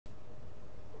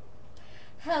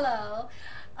Hello,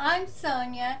 I'm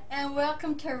Sonia and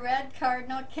welcome to Red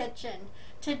Cardinal Kitchen.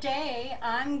 Today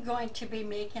I'm going to be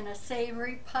making a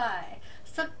savory pie.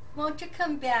 So won't you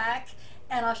come back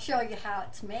and I'll show you how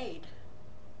it's made.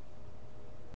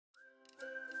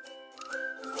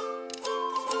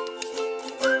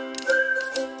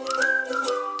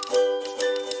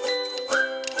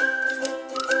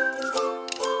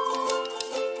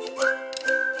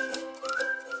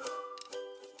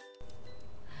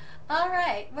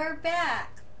 Alright, we're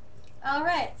back.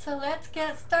 Alright, so let's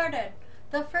get started.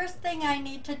 The first thing I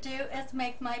need to do is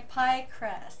make my pie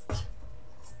crust.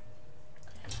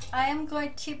 I am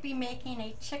going to be making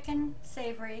a chicken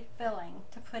savory filling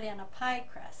to put in a pie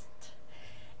crust.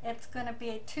 It's going to be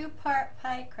a two-part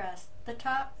pie crust.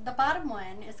 The bottom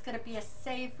one is going to be a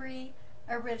savory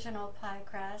original pie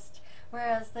crust,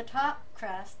 whereas the top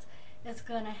crust is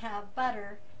going to have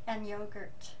butter and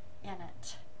yogurt in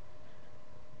it.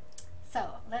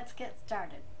 So let's get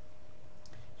started.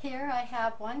 Here I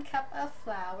have 1 cup of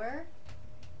flour,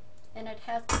 and it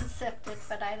has been sifted,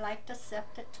 but I like to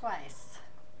sift it twice.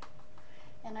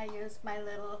 And I use my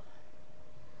little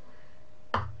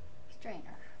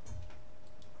strainer.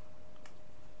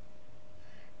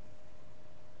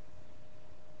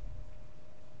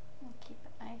 And keep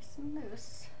it nice and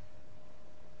loose.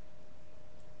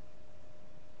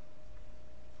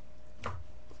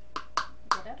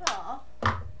 Get it all.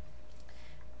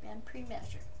 Been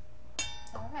pre-measured.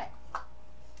 Alright.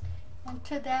 And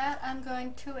to that I'm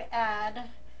going to add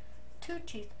 2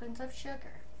 teaspoons of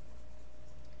sugar.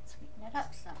 Sweeten it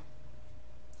up some.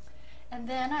 And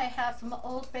then I have some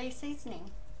Old Bay seasoning.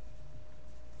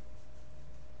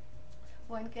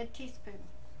 1 good teaspoon.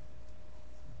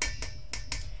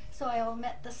 So I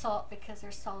omit the salt because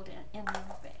there's salt in the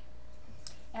Old Bay.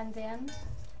 And then,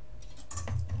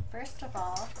 first of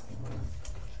all,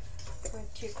 I'm going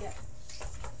to get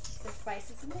the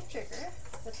spices and the sugar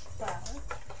with the flour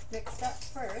mixed up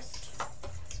first.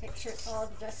 Make sure it's all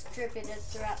distributed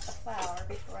throughout the flour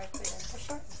before I put in the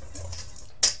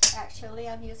shortening. Actually,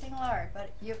 I'm using lard,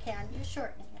 but you can use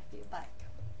shortening if you like.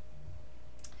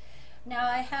 Now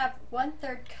I have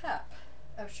 1/3 cup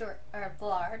of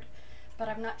lard, but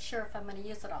I'm not sure if I'm going to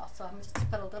use it all, so I'm just going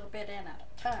to put a little bit in at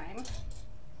a time.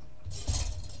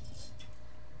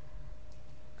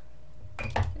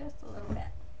 Just a little bit.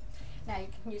 Now you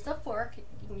can use a fork, you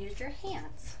can use your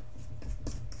hands.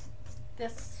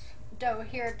 This dough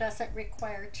here doesn't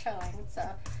require chilling, so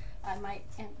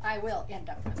I will end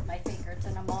up with my fingers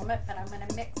in a moment, but I'm going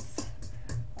to mix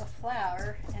the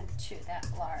flour into that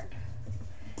lard.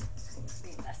 It's going to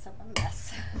be less of a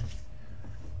mess.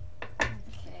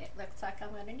 Okay, it looks like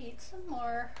I'm going to need some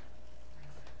more.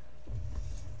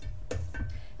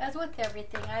 As with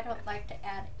everything, I don't like to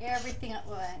add everything at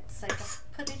once. I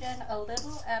just put it in a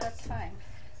little at a time.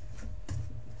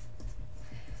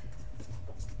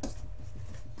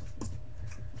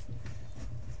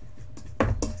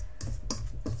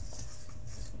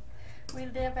 We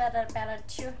live at about a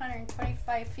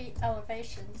 225 feet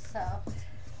elevation, so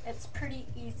it's pretty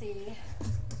easy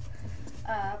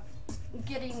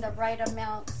getting the right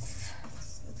amounts,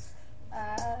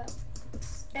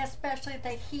 especially the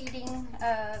heating,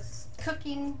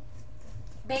 cooking,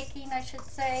 baking I should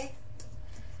say.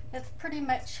 It's pretty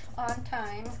much on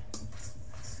time.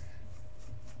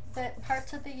 But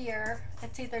parts of the year,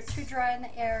 it's either too dry in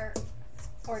the air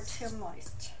or too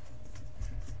moist.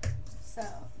 So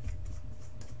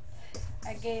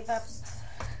I gave up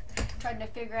trying to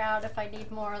figure out if I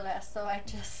need more or less, so I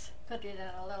just put it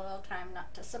in a little time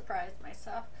not to surprise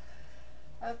myself.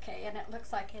 Okay, and it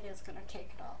looks like it is going to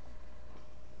take it all.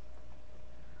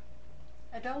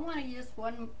 I don't want to use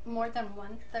more than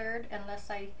 1/3 unless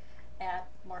I add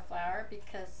more flour,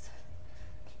 because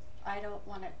I don't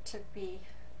want it to be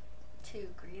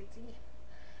too greasy.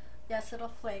 Yes, it'll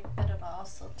flake, but it'll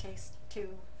also taste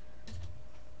too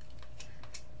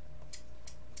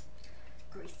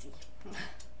greasy.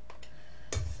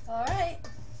 Alright,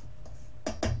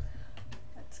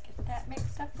 let's get that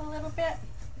mixed up a little bit.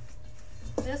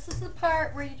 This is the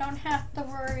part where you don't have to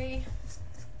worry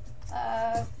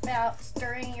about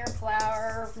stirring your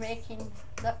flour, making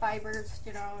the fibers,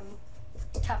 you know,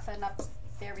 and toughen up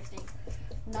everything.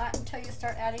 Not until you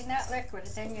start adding that liquid,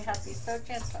 and then you have to be so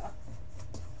gentle.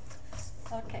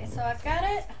 Okay, so I've got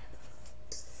it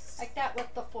like that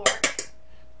with the fork.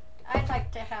 I'd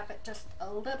like to have it just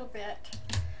a little bit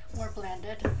more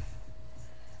blended.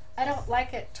 I don't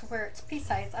like it to where it's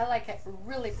pea-sized. I like it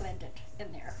really blended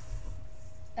in there.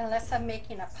 Unless I'm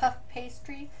making a puff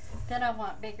pastry, then I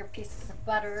want bigger pieces of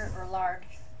butter or lard.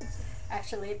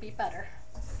 Actually, it'd be butter.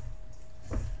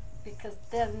 because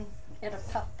then it'll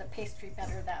puff the pastry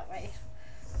better that way.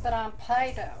 But on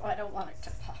pie dough, I don't want it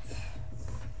to puff.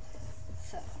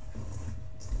 So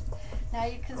now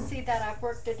you can see that I've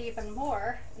worked it even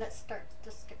more and it starts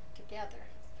to stick together.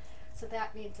 So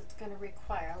that means it's going to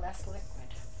require less liquid.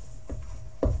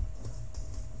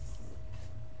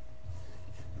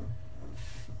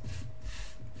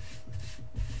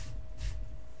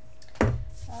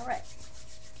 All right.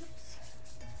 Oops.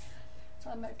 So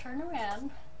I'm going to turn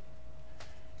around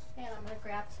and I'm going to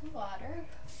grab some water.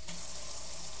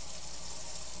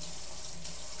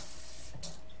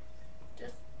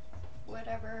 Just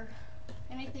whatever,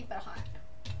 anything but hot.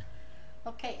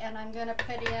 Okay, and I'm going to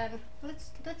put in,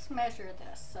 let's measure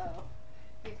this so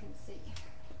you can see.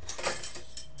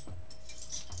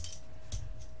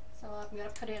 So I'm going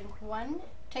to put in 1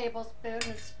 tablespoon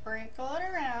and sprinkle it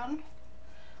around.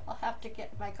 I'll have to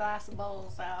get my glass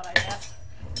bowls out, I guess,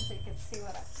 so you can see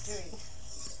what I'm doing.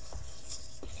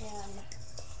 And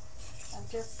I'm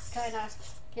just kind of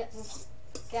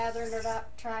gathering it up,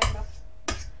 trying to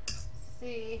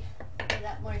see where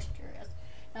that moisture is.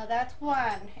 Now that's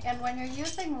 1, and when you're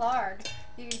using lard,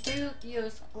 you do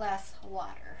use less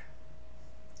water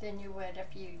than you would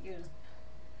if you use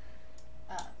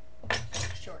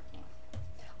shortening,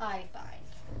 I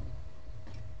find.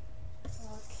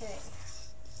 Okay.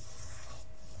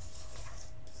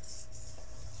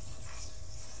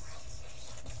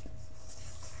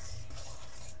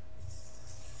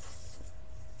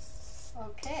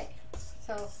 Okay,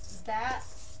 so that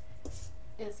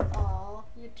is all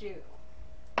you do.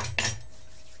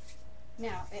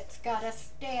 Now it's got to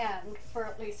stand for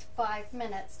at least 5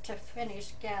 minutes to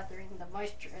finish gathering the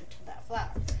moisture into that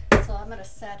flour. So I'm going to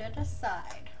set it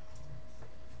aside.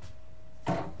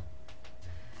 These.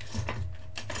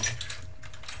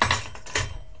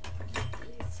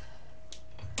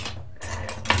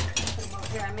 Put them over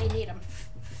here, I may need them.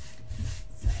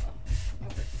 So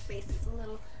over the space is a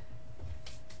little.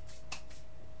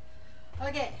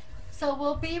 Okay, so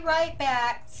we'll be right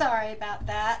back. Sorry about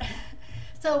that.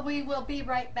 So we will be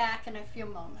right back in a few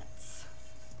moments.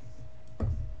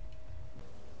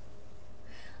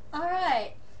 All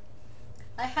right,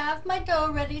 I have my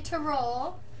dough ready to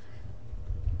roll.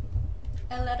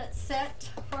 I let it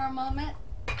sit for a moment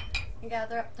and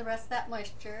gather up the rest of that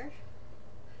moisture.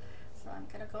 So I'm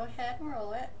going to go ahead and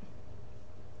roll it.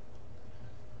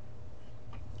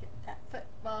 Get that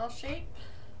football shape.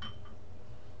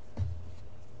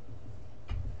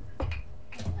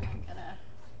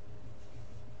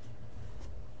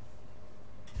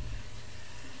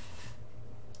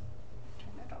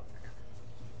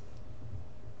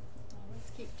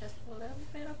 Just a little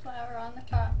bit of flour on the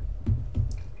top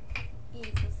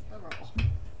eases the roll.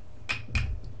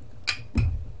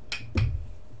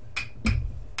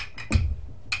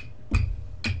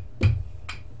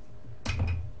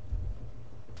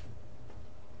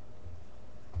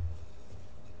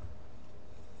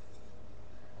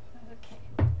 Okay,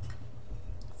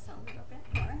 so a little bit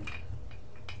more.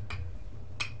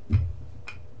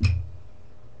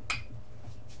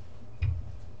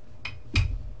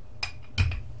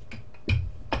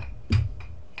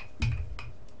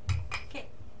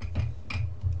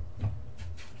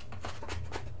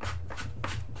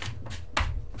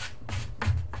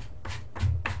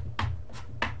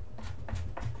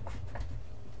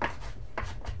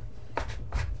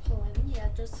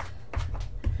 Just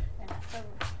and that's a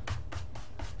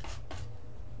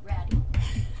ratty.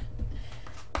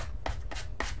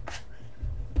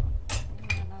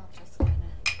 And I'll just kind of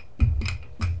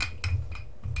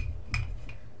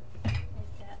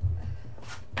make that.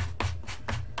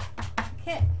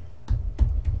 Okay.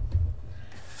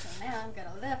 So now I'm going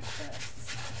to lift this.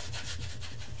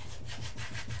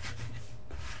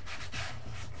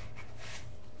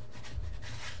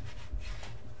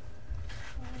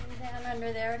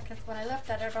 Under there, because when I lift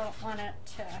it, I don't want it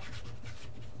to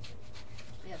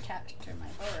be attached to my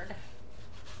board.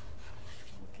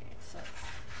 Okay, so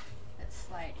it's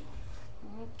sliding.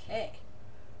 Okay,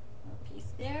 a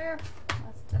piece there.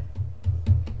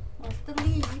 Wants to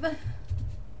leave.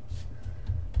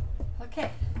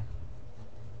 Okay,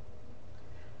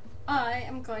 I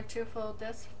am going to fold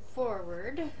this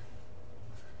forward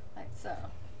like so,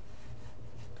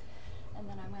 and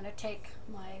then I'm going to take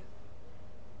my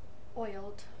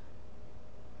oiled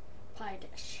pie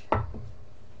dish.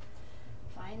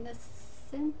 Find the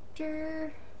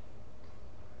center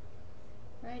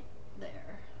right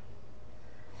there.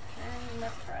 Turn the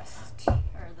crust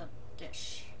or the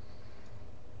dish.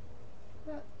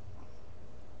 And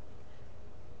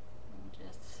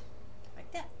just like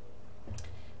that.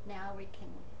 Now we can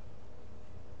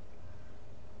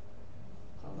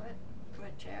pull it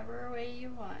whichever way you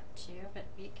want to, but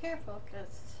be careful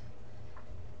because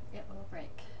it will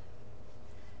break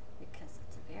because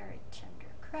it's a very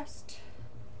tender crust.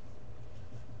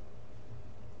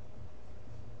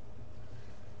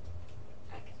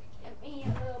 I gotta get me a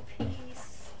little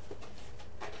piece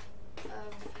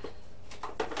of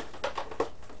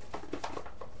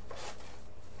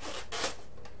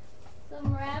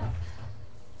some wrap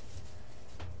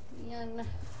and to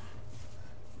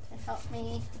help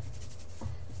me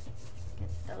get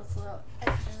those little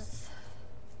edges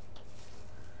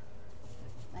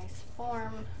nice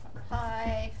form on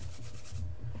high.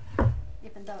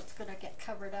 Even though it's going to get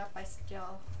covered up, I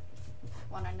still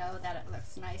want to know that it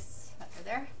looks nice under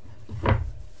there.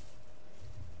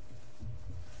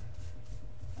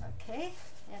 Okay,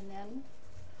 and then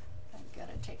I'm going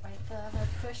to take my thumb and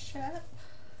push up.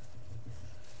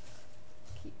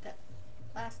 Keep that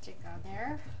plastic on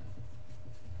there.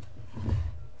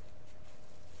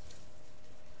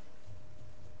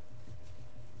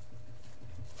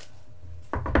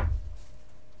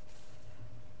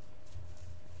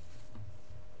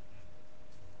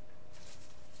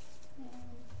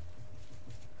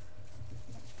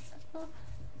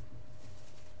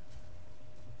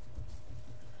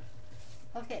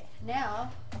 Okay, now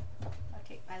I'll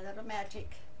take my little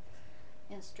magic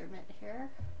instrument here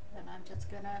and I'm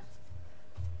just gonna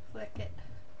flick it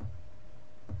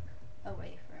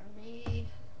away from me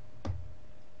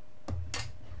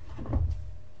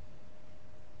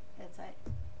because I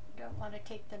don't want to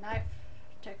take the knife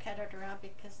to cut it around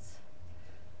because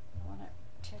I want it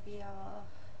to be all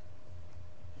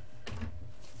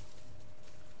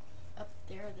up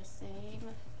there the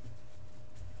same.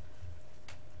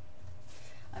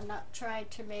 I'm not trying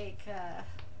to make that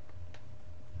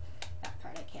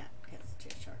part I can't because it's too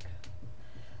short.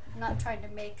 I'm not trying to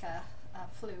make a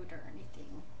flute or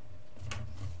anything.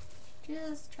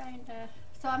 Just trying to.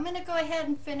 So I'm going to go ahead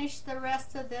and finish the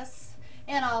rest of this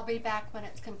and I'll be back when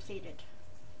it's completed.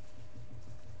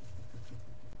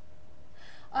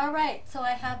 Alright, so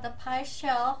I have the pie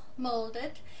shell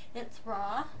molded. It's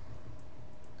raw.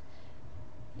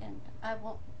 And I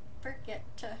won't forget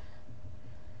to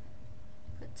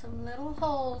put some little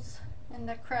holes in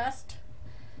the crust.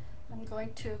 I'm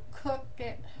going to cook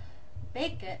it,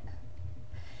 bake it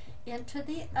into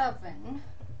the oven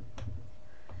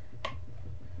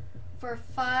for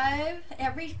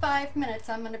every 5 minutes.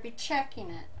 I'm going to be checking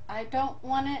it. I don't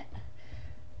want it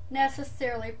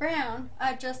necessarily brown.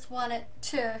 I just want it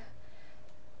to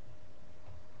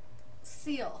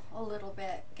seal a little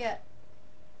bit, get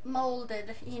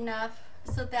molded enough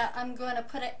so that I'm going to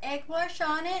put an egg wash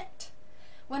on it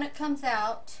when it comes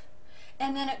out,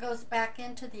 and then it goes back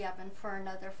into the oven for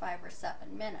another 5 or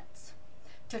 7 minutes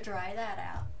to dry that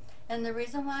out. And the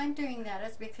reason why I'm doing that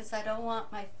is because I don't want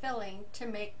my filling to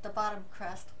make the bottom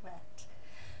crust wet.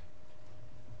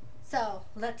 So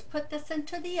let's put this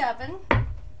into the oven,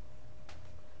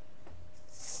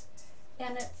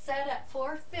 and it's set at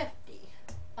 450,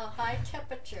 a high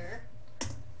temperature,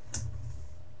 because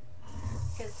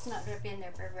it's not going to be in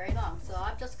there for very long. So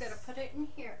I'm just going to put it in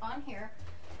here, on here,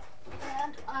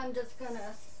 and I'm just going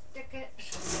to stick it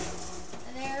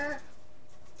in there,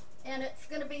 and it's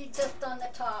going to be just on the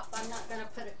top. I'm not going to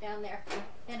put it down there,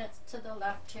 and it's to the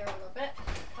left here a little bit.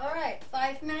 All right,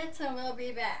 5 minutes and we'll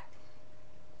be back.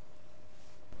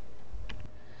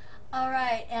 All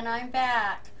right, and I'm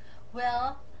back.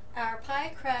 Well, our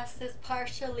pie crust is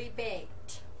partially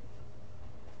baked,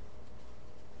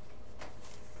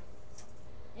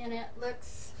 and it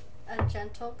looks a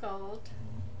gentle gold.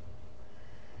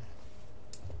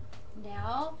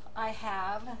 Now I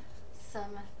have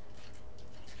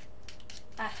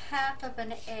a half of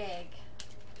an egg,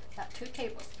 about 2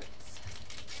 tablespoons.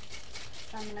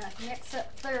 I'm going to mix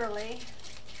it thoroughly,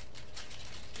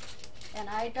 and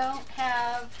I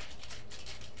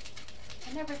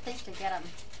never think to get them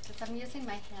because I'm using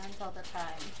my hands all the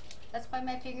time. That's why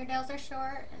my fingernails are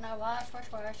short, and I wash,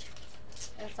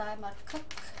 as I'm a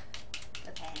cook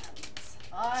with hands.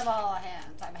 I'm all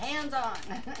hands. I'm hands-on.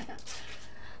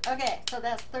 Okay, so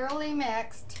that's thoroughly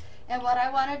mixed, and what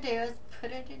I want to do is put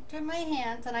it into my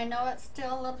hands, and I know it's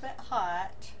still a little bit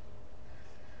hot,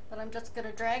 but I'm just going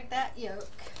to drag that yolk.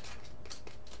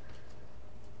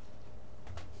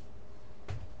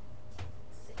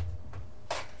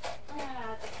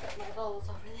 Just put my bowls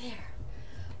over there.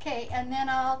 Okay, and then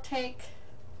I'll take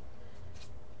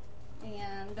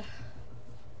and see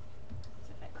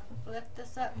if I can lift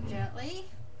this up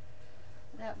gently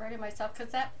without burning myself,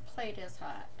 because that plate is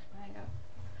hot.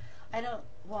 I don't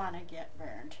want to get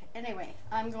burned. Anyway,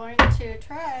 I'm going to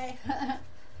try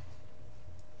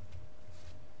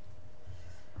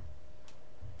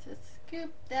to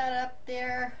scoop that up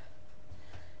there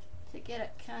to get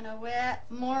it kind of wet.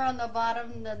 More on the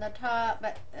bottom than the top,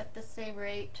 but at the same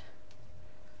rate.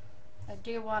 I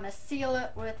do want to seal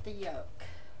it with the yolk.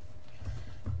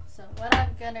 So what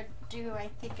I'm going to do, I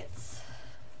think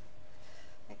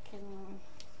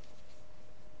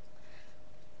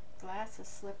glass is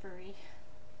slippery.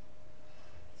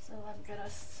 So I'm going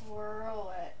to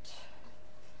swirl it.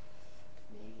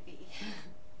 Maybe.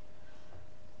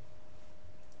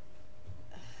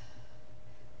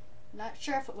 Not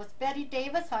sure if it was Betty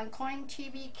Davis on Coin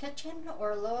TV Kitchen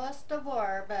or Lois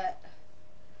DeVore, but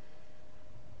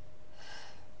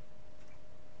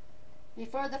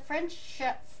before the French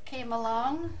chef came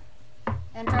along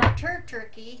and dropped her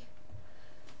turkey,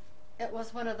 it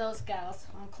was one of those gals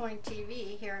on Coin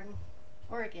TV here in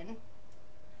Oregon.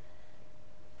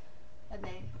 And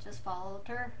they just followed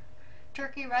her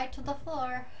turkey right to the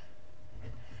floor.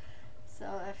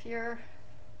 So if you're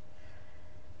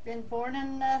been born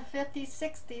in the 50s,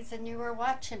 60s and you were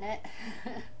watching it,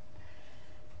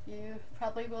 you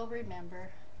probably will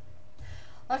remember.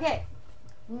 Okay,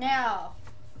 now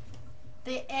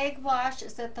the egg wash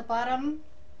is at the bottom,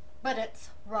 but it's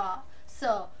raw.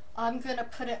 So I'm going to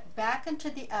put it back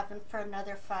into the oven for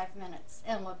another 5 minutes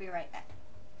and we'll be right back.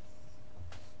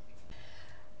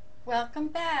 Welcome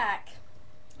back.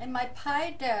 And my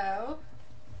pie dough,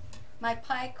 my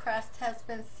pie crust has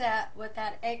been set with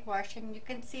that egg wash, and you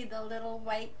can see the little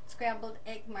white scrambled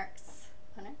egg marks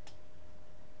on it,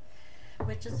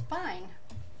 which is fine.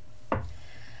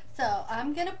 So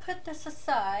I'm going to put this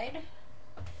aside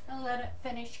and let it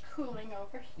finish cooling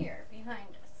over here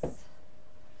behind us.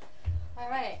 All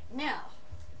right, now,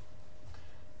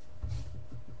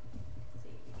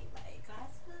 see my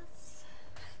glasses.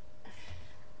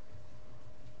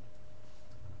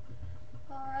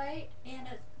 All right, and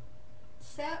it's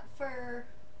set for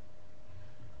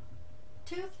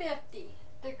 250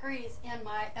 degrees in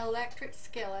my electric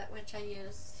skillet, which I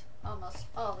use almost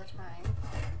all the time.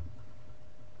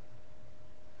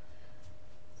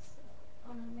 So I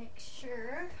want to make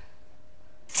sure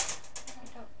that I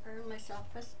don't burn myself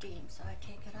with steam, so I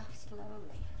take it off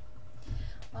slowly.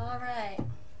 All right,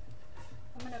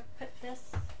 I'm going to put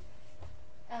this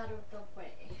out of the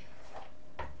way.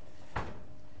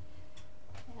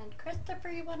 And Christopher,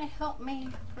 you want to help me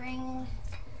bring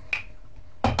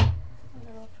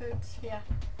little foods? Yeah,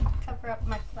 cover up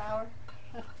my flour.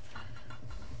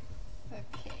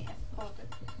 Okay, hold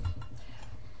it.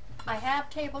 I have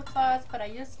tablecloths, but I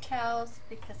use towels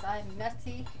because I'm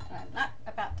messy and I'm not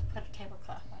about to put a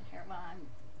tablecloth on here while I'm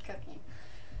cooking.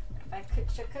 If I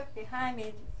should cook behind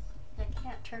me, I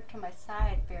can't turn to my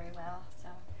side very well, so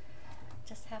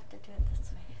just have to do it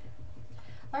this way.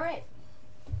 All right.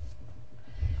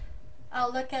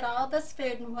 I'll look at all this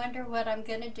food and wonder what I'm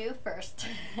going to do first.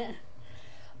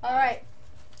 All right,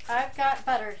 I've got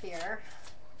butter here.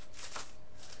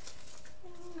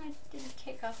 I didn't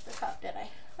take off the top, did I?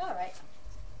 All right.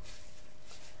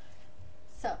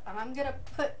 So I'm going to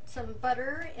put some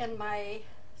butter in my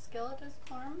skillet is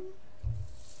warm.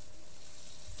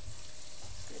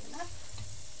 Good enough.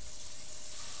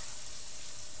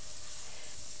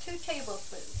 2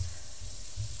 tablespoons.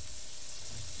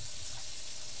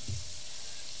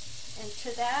 And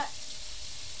to that,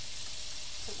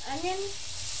 some onion.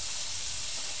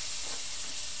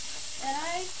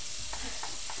 And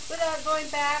without going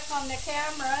back on the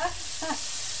camera,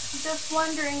 just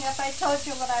wondering if I told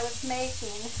you what I was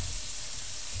making.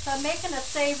 So I'm making a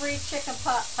savory chicken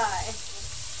pot pie.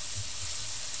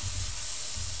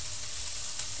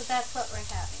 So that's what we're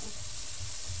having.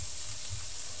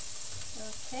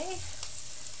 Okay.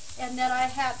 And then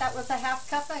that was a 1/2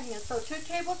 cup onion. So 2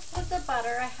 tablespoons of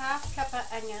butter, a 1/2 cup of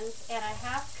onions, and a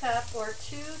 1/2 cup or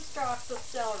 2 stalks of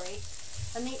celery.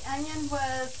 And the onion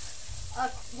was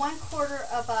 1/4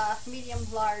 of a medium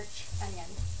large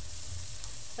onion.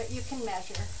 But you can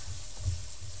measure.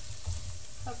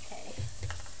 Okay.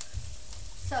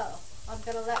 So I'm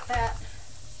going to let that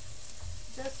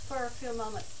just for a few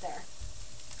moments there.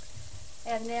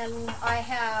 And then I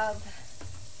have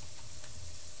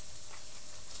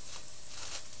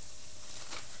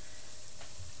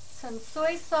some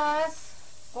soy sauce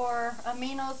or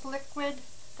Amino's liquid.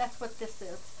 That's what this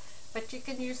is. But you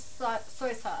can use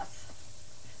soy sauce.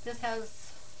 This has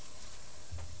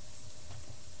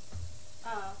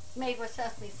made with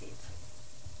sesame seeds.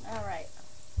 All right.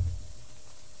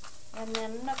 And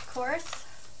then, of course,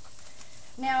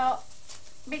 now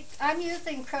I'm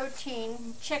using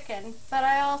protein chicken, but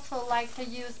I also like to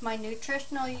use my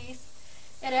nutritional yeast.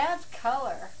 It adds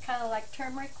color, kind of like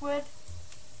turmeric would.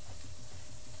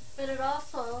 But it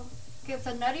also gives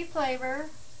a nutty flavor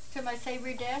to my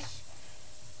savory dish.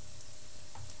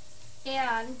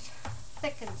 and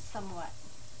thickens somewhat.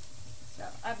 So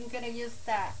I'm going to use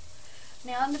that.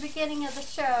 Now in the beginning of the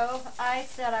show, I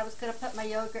said I was going to put my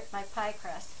yogurt in my pie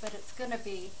crust, but it's going to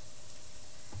be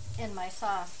in my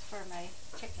sauce for my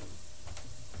chicken.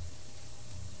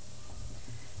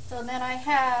 So then I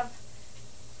have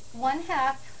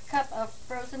 1/2 cup of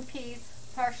frozen peas,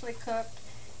 partially cooked,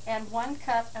 and 1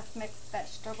 cup of mixed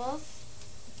vegetables.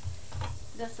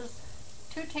 This is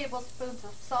 2 tablespoons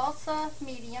of salsa,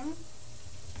 medium.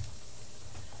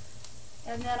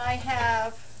 And then I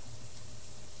have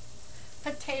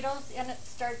potatoes in its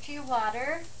starchy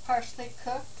water, partially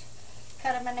cooked.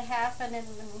 Cut them in half and then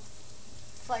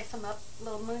slice them up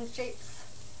little moon shapes.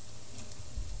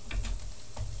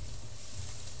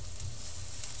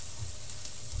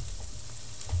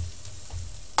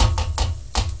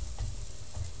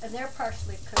 And they're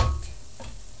partially cooked.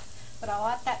 But I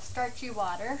want that starchy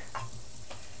water.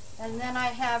 And then I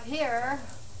have here,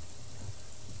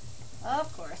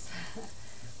 of course,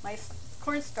 my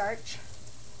cornstarch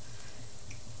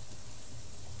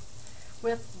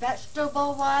with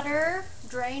vegetable water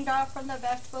drained off from the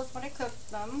vegetables when I cook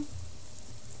them.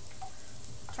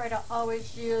 Try to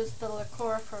always use the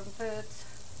liqueur from foods,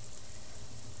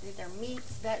 either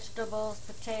meats, vegetables,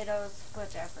 potatoes,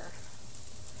 whatever.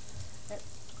 It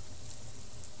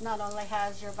not only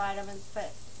has your vitamins,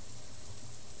 but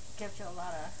gives you a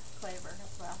lot of flavor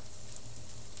as well.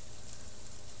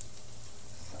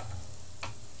 So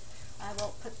I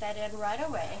will put that in right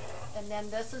away. And then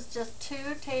this is just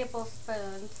 2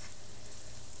 tablespoons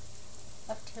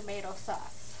of tomato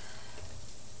sauce.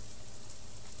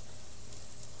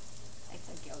 I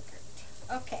said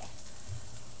yogurt. Okay.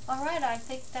 All right, I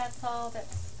think that's all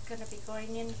that's going to be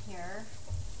going in here.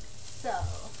 So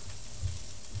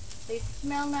they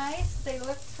smell nice. They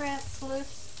look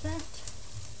translucent.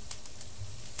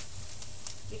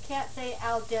 You can't say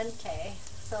al dente,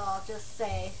 so I'll just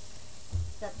say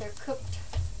that they're cooked,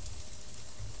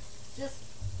 just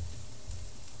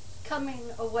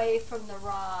coming away from the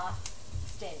raw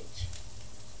stage.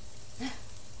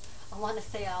 I want to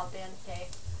say al dente,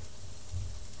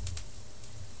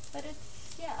 but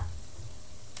it's, yeah.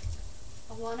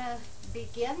 I want to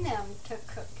begin them to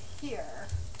cook here.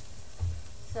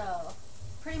 So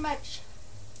pretty much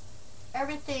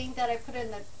everything that I put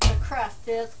in the crust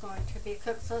is going to be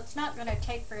cooked, so it's not going to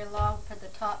take very long for the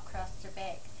top crust to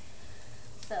bake.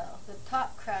 So the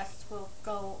top crust will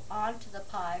go onto the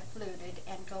pie fluted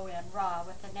and go in raw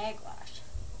with an egg wash.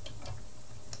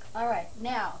 All right,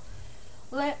 now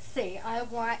let's see. I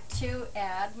want to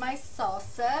add my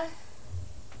salsa.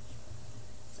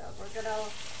 So we're going to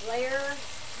layer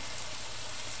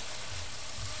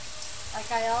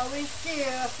like I always do.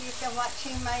 If you've been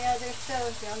watching my other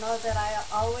shows, you'll know that I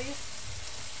always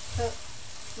put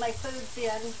my foods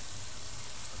in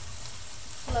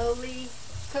slowly,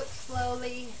 cook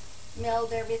slowly,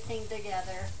 meld everything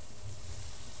together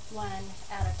one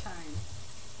at a time.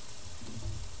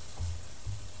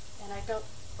 And I don't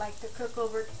like to cook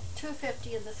over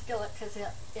 250 in the skillet because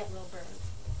it will burn.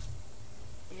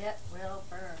 It will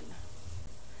burn.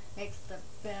 Makes the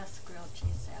best grilled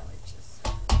cheese sandwiches.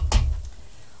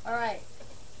 Alright,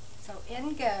 so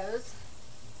in goes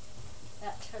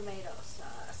that tomato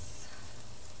sauce.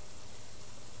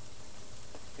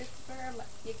 Christopher,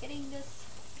 you getting this?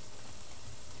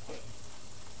 Okay.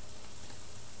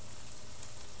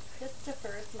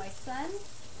 Christopher is my son.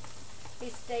 He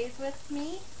stays with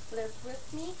me, lives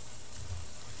with me.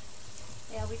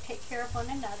 Yeah, we take care of one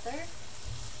another.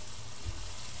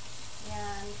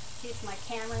 And he's my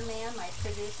cameraman, my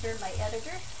producer, my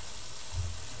editor.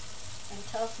 And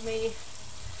tells me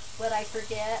what I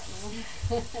forget.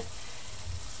 And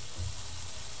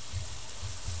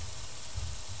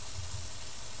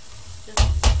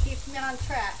just keeps me on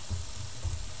track.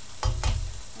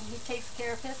 And he takes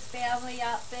care of his family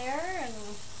out there and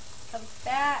comes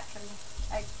back, and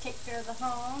I take care of the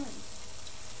home. And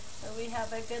so we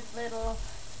have a good little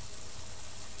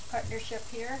partnership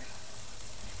here.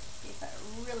 These are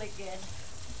really good.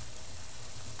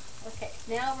 Okay,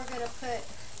 now we're going to put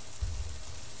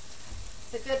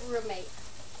the good roommate.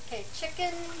 Okay,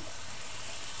 chicken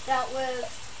that was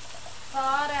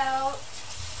thawed out.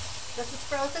 This is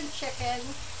frozen chicken,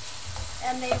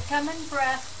 and they come in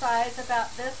breast size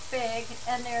about this big,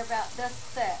 and they're about this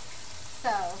thick.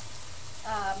 So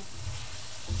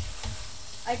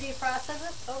I defrosted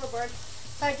it overboard.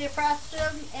 So I defrosted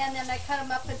them, and then I cut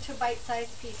them up into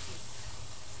bite-sized pieces.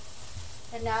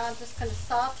 And now I'm just going to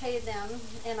saute them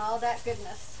in all that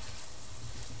goodness.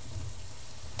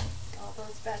 All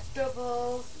those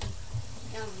vegetables.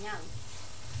 Yum, yum.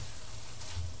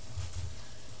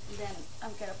 then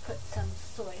I'm going to put some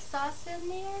soy sauce in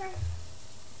there.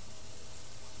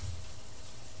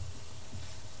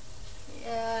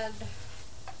 And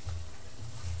I'm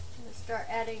going to start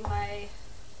adding my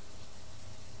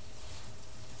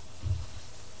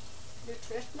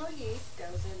nutritional yeast.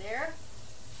 Goes in there.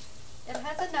 It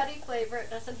has a nutty flavor.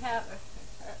 It doesn't have,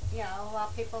 you know, a lot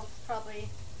of people probably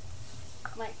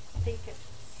might think it's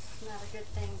not a good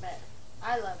thing, but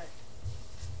I love it.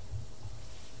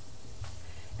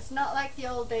 It's not like the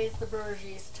old days, the brewer's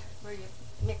yeast, where you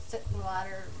mix it in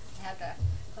water and have to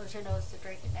close your nose to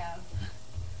drink it down.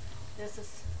 This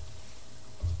is,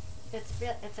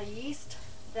 it's a yeast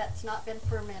that's not been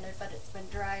fermented, but it's been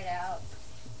dried out.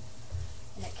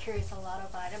 And it carries a lot of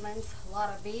vitamins, a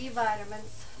lot of B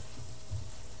vitamins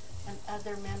and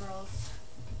other minerals.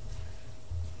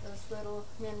 Those little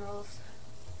minerals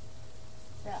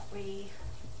that we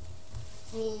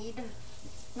need,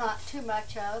 not too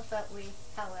much of, but we,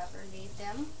 however, need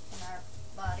them in our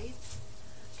bodies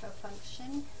to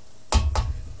function.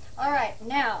 All right,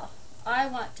 now I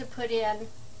want to put in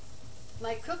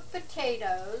my cooked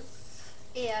potatoes,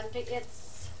 and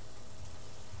it's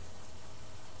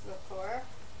before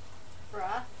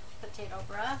broth, potato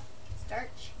broth,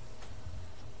 starch,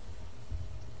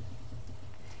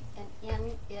 and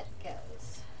in it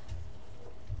goes.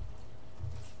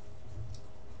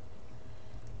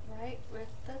 Right with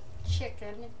the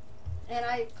chicken, and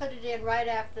I put it in right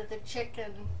after the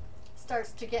chicken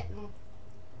starts to get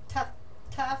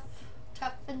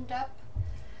toughened up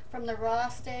from the raw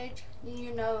stage.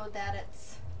 You know that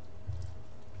it's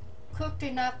cooked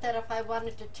enough that if I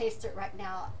wanted to taste it right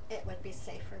now, it would be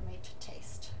safe for me to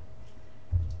taste.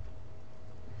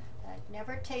 I'd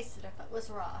never taste it if it was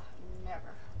raw,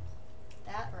 never.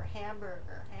 That or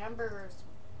hamburger. Hamburger is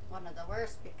one of the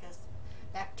worst because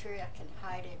bacteria can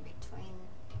hide in between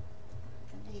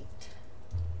the meat.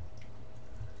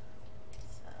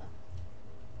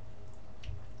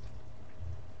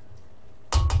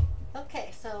 So,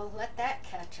 okay, so let that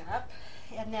catch up,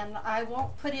 and then I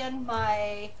won't put in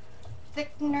my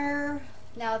thickener.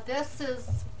 Now this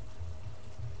is,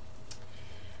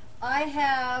 I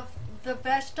have the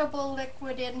vegetable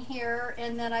liquid in here,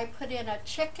 and then I put in a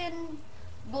chicken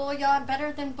bouillon,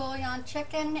 better than bouillon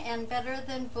chicken and better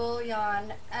than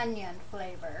bouillon onion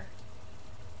flavor,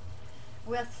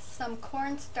 with some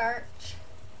cornstarch,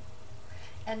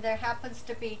 and there happens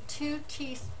to be two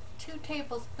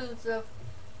tablespoons of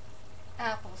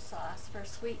applesauce for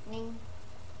sweetening.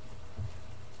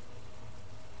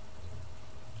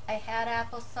 I had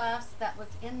applesauce that was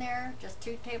in there, just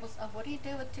 2 tablespoons. Oh, what do you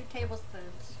do with 2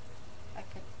 tablespoons? I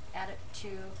could add it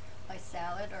to my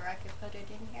salad, or I could put it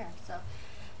in here. So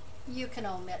you can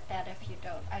omit that if you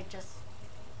don't. I just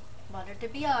wanted to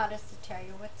be honest to tell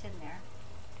you what's in there.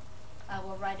 I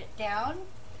will write it down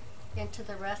into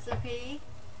the recipe,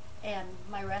 and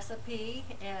my recipe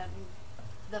and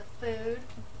the food,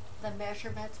 the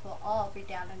measurements will all be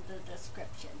down in the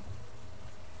description.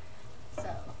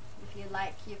 So if you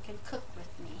like, you can cook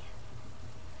with me.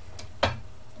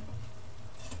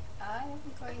 I'm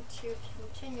going to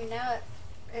continue now.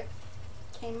 It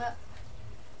came up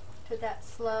to that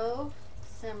slow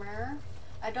simmer.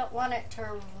 I don't want it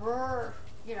to roar,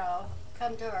 you know,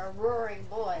 come to a roaring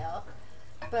boil,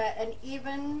 but an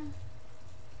even,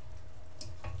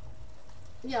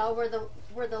 you know, where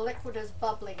the liquid is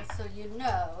bubbling, so you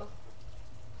know.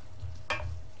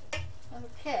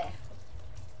 Okay.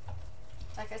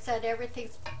 Like I said,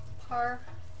 everything's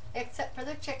except for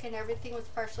the chicken, everything was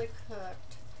partially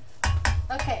cooked.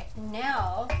 Okay,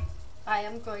 now I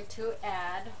am going to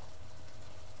add,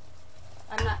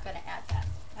 I'm not going to add that.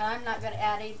 I'm not going to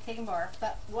add anything more,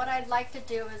 but what I'd like to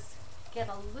do is get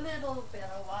a little bit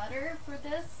of water for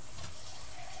this.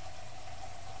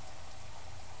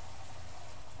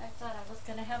 I thought I was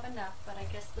going to have enough, but I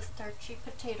guess the starchy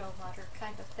potato water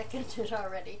kind of thickened it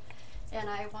already. And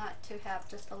I want to have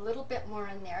just a little bit more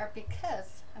in there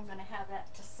because I'm going to have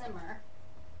that to simmer.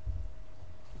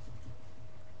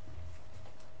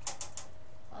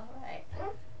 All right.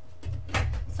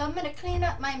 So I'm going to clean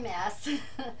up my mess,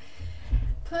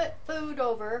 put food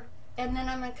over, and then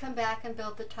I'm going to come back and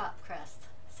build the top crust.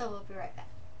 So we'll be right back.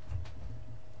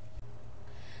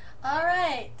 All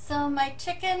right, so my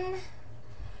chicken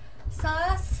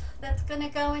sauce that's going to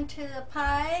go into the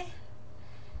pie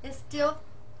is still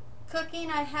cooking.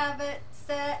 I have it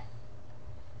set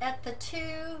at the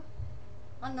 2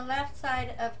 on the left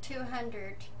side of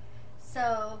 200,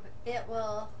 so it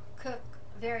will cook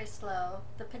very slow.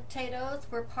 The potatoes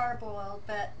were parboiled,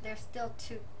 but they're still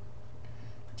too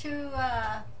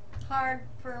hard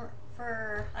for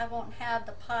I won't have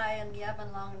the pie in the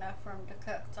oven long enough for them to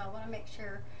cook, so I want to make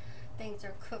sure things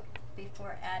are cooked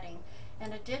before adding.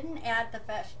 And I didn't add the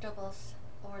vegetables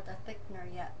or the thickener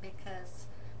yet because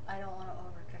I don't want to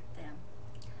overcook them.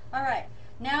 All right,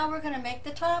 now we're going to make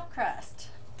the top crust.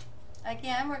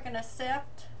 Again, we're going to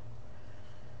sift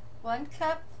 1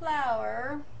 cup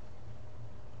flour,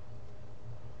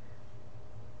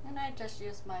 and I just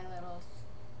use my little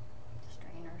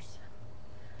strainers.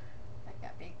 I've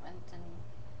got big ones and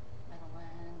little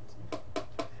ones,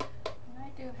 and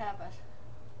I do have one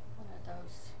of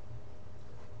those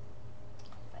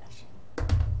old-fashioned.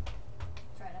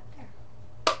 It's right up there,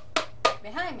 right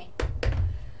behind me.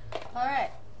 All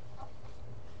right.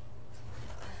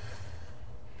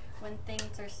 When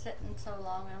things are sitting so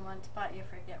long in one spot, you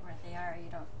forget where they are.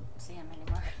 You don't see them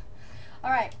anymore.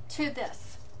 All right, to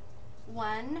this,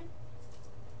 1/2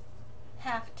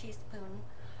 teaspoon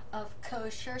of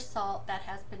kosher salt that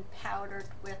has been powdered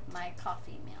with my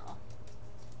coffee mill.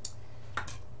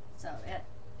 So it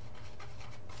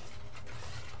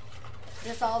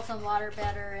dissolves in water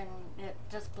better, and it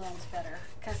just blends better.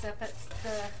 Because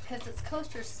it's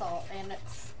kosher salt and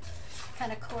it's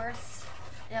kind of coarse,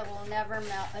 it will never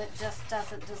melt. It just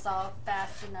doesn't dissolve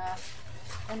fast enough,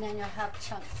 and then you'll have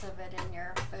chunks of it in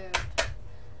your food.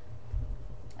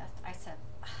 I said,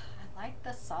 I like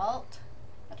the salt,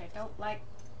 but I don't like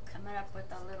coming up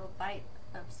with a little bite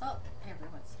of salt every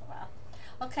once in a while.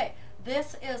 Okay,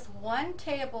 this is 1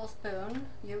 tablespoon,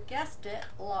 you guessed it,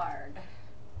 lard.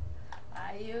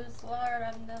 I use lard,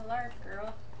 I'm the lard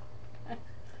girl.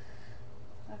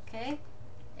 Okay,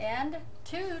 and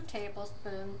 2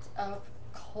 tablespoons of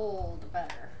cold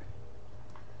butter.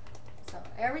 So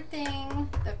everything,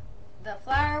 the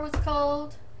flour was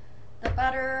cold, the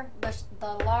butter,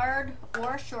 the lard,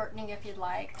 or shortening if you'd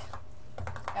like,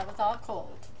 that was all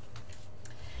cold.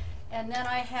 And then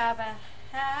I have a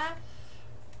 1/2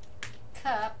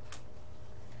 cup,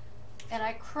 and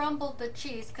I crumbled the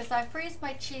cheese because I freeze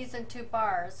my cheese in 2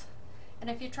 bars, and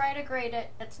if you try to grate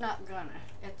it, it's not gonna,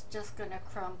 it's just gonna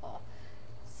crumble.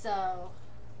 So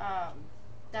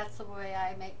that's the way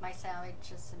I make my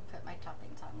sandwiches and put my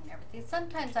toppings on and everything.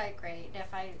 Sometimes I grate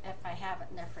if I have it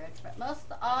in the fridge, but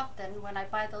most often when I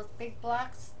buy those big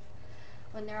blocks,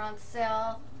 when they're on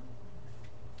sale,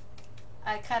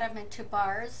 I cut them into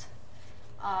bars,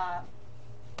 not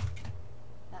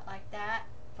like that,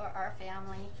 for our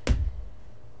family,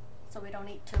 so we don't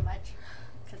eat too much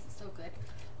because it's so good.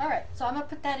 All right, so I'm gonna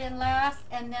put that in last,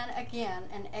 and then again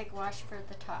an egg wash for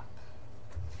the top.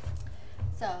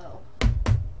 So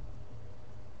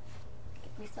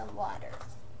get me some water.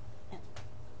 I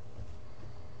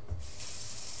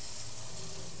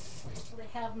actually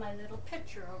have my little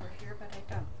pitcher over here, but I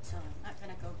don't, so I'm not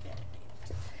gonna go get it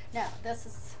yet. Now this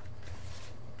is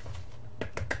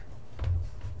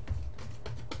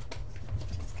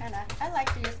just kind of, I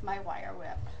like to use my wire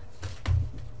whip.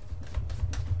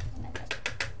 And it just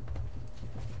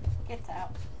gets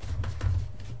out.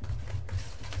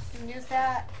 You can use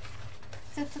that.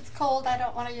 Since it's cold, I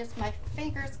don't want to use my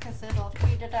fingers because it'll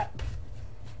heat it up.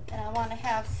 And I want to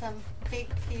have some big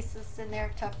pieces in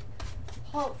there to,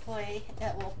 hopefully,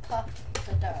 it will puff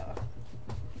the dough.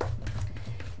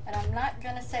 And I'm not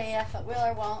going to say if it will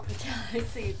or won't until I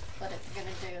see what it's going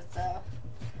to do. So,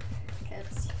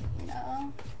 because, you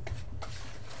know,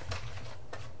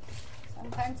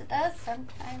 sometimes it does,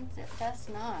 sometimes it does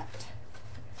not.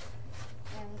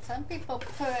 And some people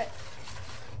put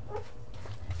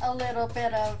a little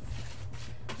bit of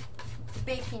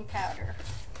baking powder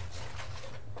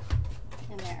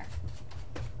in there.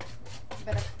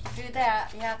 But if you do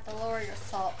that, you have to lower your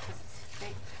salt.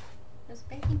 Is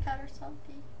baking powder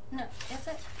salty? No, is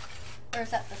it? Or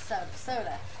is that the soda?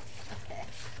 Soda. Okay.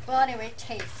 Well, anyway,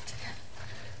 taste.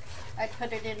 I'd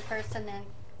put it in first and then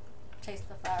taste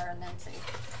the flour and then see.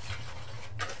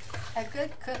 A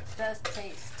good cook does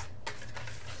taste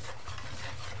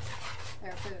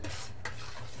their foods.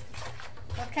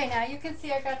 Okay, now you can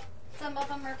see I got some of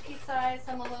them are pea-sized,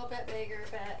 some a little bit bigger,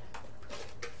 but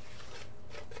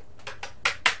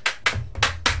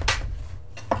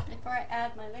before I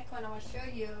add my liquid, I want to show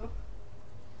you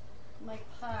my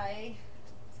pie.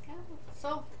 It's kind of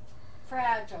so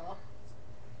fragile.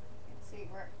 You can see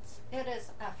where it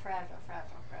is a fragile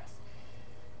crust.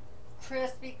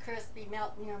 Crispy, crispy,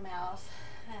 melt in your mouth.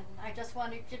 And I just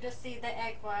wanted you to see the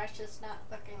egg wash. It's not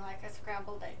looking like a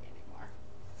scrambled egg anymore.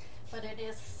 But it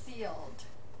is sealed.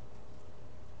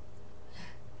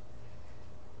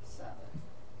 So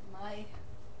my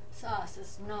sauce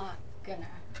is not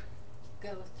gonna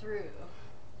go through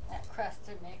that crust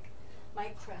and make my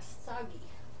crust soggy.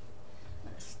 I'm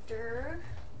gonna stir.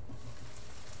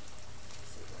 Let's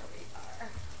see where we are.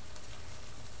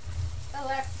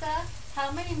 Alexa,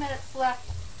 How many minutes left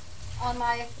on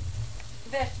my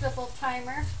vegetable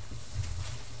timer?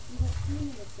 You have 3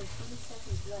 minutes and 20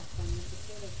 seconds left on your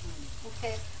potato timer.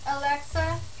 Okay. Alexa,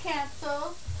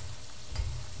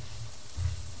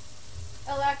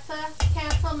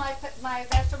 cancel my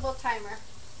vegetable timer.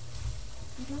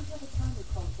 You don't have a timer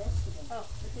called vegetable, Oh.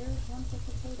 but there is one for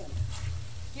potato.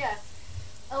 Yes.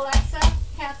 Alexa,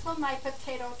 cancel my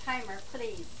potato timer,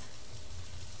 please.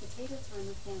 Potato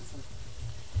timer canceled.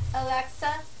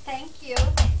 Alexa, thank you.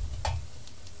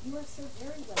 You are so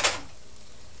very welcome.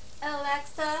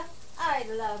 Alexa, I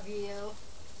love you.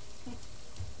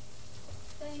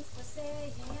 Thanks for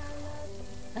saying I love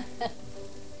you.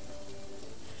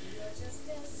 You're just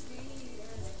as sweet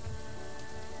as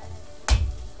pie.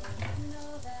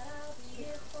 Know that I'll be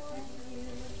here for you.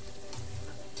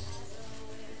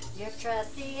 Your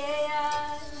trusty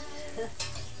AI.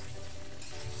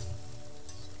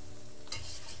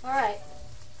 Alright,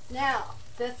 now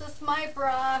this is my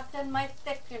broth and my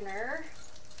thickener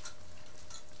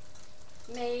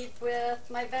made with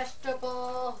my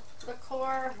vegetable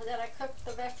liqueur that I cooked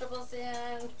the vegetables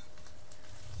in.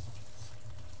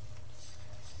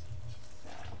 So,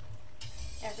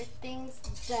 everything's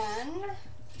done.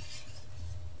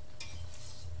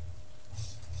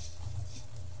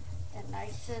 And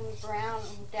nice and brown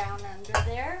down under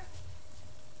there.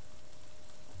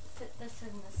 Sit this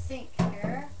in the sink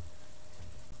here.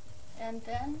 And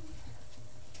then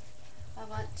I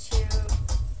want to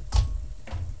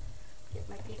get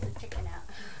my piece of chicken out.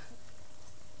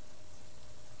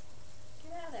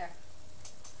 Get out of there.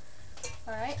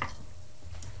 Alright.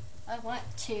 I want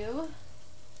to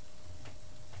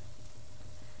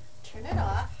turn it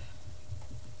off.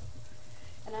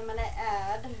 And I'm going to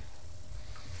add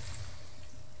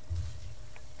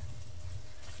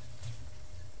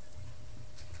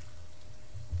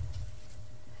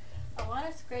I want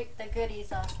to scrape the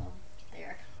goodies off of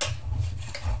there.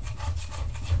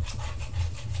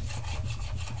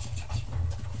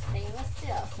 Stainless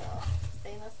steel, so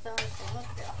stainless steel and stainless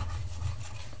steel.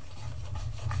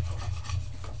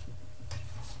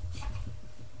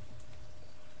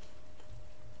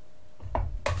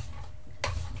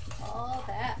 All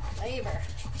that flavor.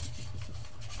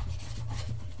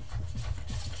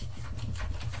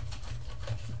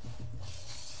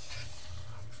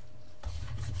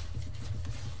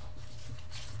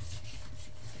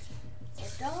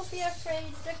 Don't be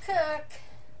afraid to cook.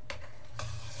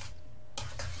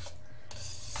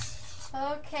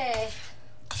 Okay,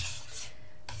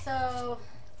 so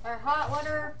our hot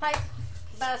water pipe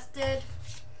busted,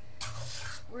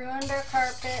 ruined our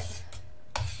carpet,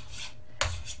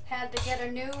 had to get a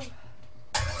new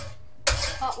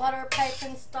hot water pipe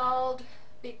installed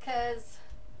because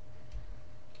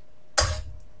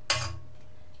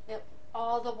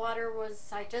all the water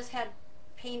was, I just had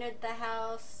painted the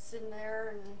house in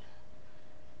there, and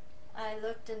I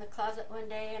looked in the closet one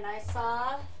day and I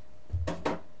saw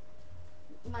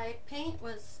my paint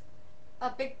was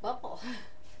a big bubble.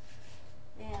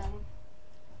 And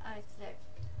I said,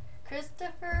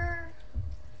 Christopher,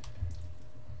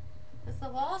 is the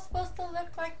wall supposed to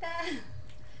look like that?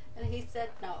 And he said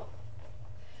no.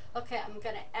 Okay, I'm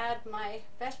gonna add my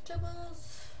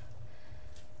vegetables.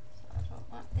 So I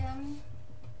don't want them.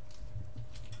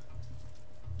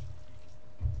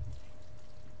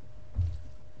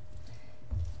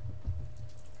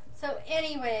 So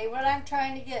anyway, what I'm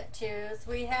trying to get to is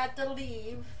we had to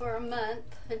leave for a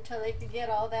month until they could get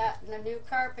all that and the new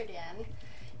carpet in.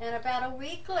 And about a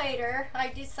week later, I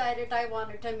decided I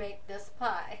wanted to make this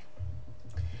pie.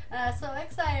 So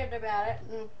excited about it.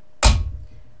 And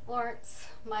Lawrence,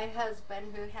 my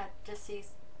husband, who had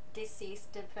deceased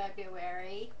in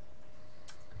February,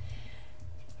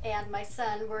 and my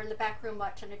son were in the back room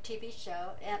watching a TV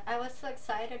show. And I was so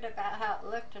excited about how it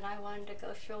looked, and I wanted to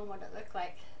go show them what it looked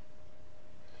like.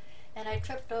 And I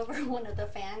tripped over one of the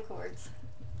fan cords.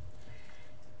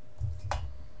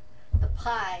 The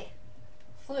pie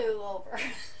flew over.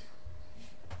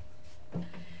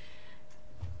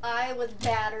 I was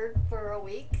battered for a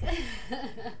week.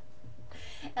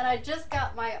 And I just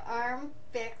got my arm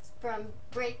fixed from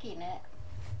breaking it.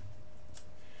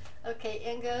 Okay,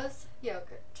 in goes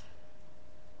yogurt.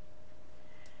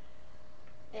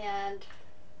 And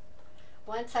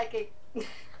once I could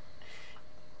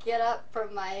get up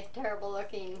from my terrible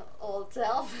looking old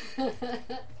self, so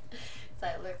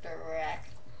I looked a wreck.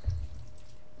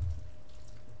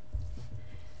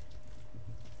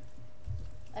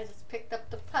 I just picked up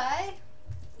the pie,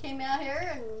 came out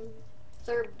here and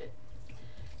served it.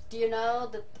 Do you know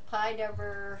that the pie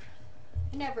never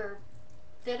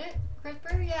did it,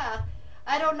 Crisper? Yeah.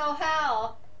 I don't know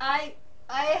how. I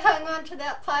I hung on to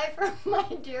that pie for my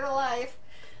dear life.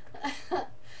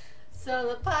 So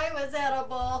the pie was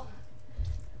edible,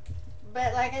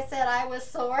 but like I said, I was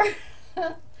sore.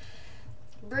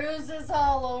 Bruises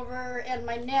all over, and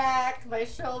my neck, my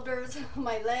shoulders,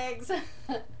 my legs,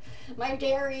 my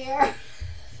derriere.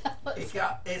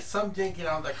 Some did get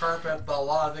on the carpet, but a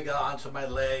lot of it got onto my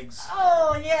legs.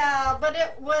 Oh yeah, but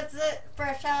was it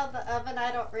fresh out of the oven?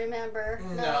 I don't remember.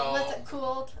 No. Was it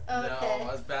cooled? Okay. No,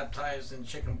 I was baptized in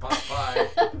chicken pot pie.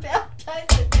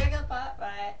 Baptized in chicken pot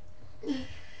pie.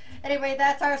 Anyway,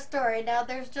 that's our story. Now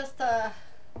there's just a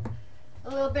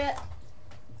little bit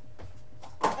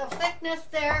of thickness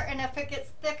there, and if it gets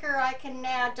thicker, I can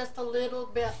add just a little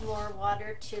bit more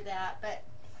water to that, but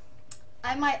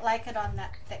I might like it on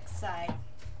that thick side.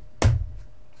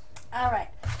 All right,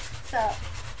 so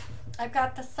I've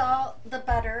got the salt, the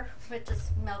butter, which is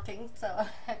melting, so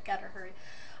I've got to hurry.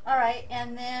 All right,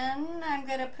 and then I'm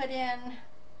going to put in,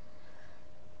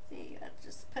 I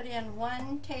just put in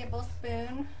 1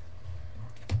 tablespoon,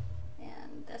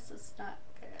 and this is not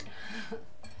good.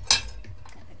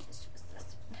 I just use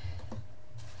this one.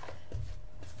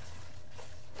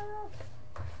 Oh,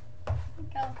 I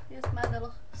think I'll use my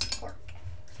little fork.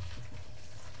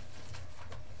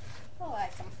 I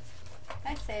like them.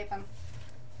 I save them.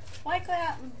 Why go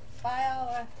out and buy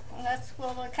all unless,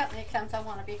 well, when a company comes, I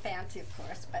want to be fancy, of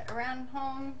course, but around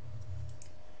home,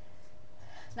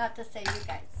 not to say you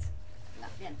guys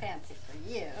not being fancy for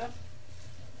you,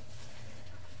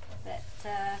 but,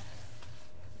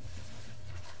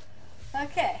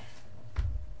 okay.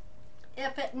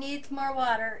 If it needs more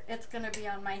water, it's going to be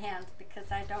on my hands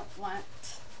because I don't want,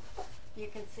 you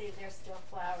can see there's still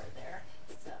flour there,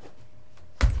 so.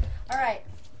 All right,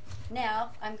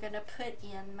 now I'm going to put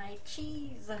in my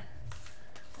cheese.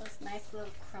 Those nice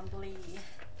little crumbly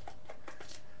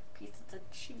pieces of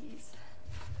cheese.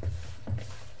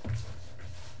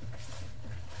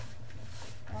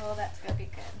 Oh, that's going to be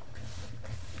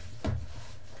good.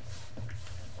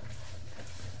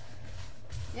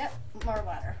 Yep, more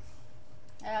water.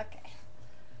 Okay.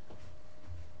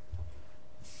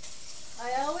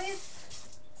 I always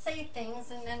say things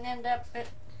and then end up it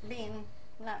being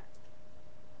not.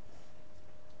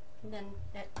 Then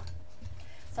it.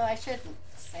 So I shouldn't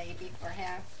say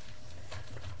beforehand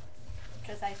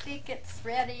because I think it's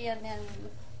ready, and then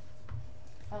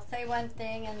I'll say one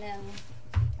thing, and then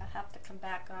I'll have to come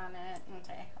back on it and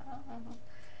say, "Oh,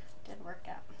 didn't work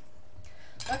out."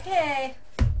 Okay,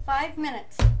 5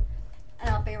 minutes, and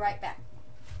I'll be right back.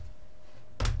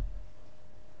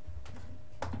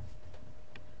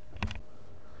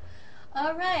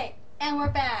 All right, and we're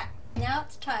back. Now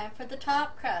it's time for the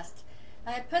top crust.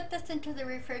 I put this into the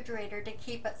refrigerator to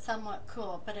keep it somewhat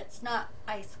cool, but it's not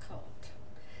ice cold,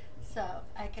 so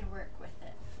I can work with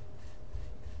it.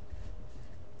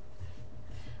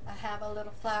 I have a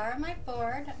little flour on my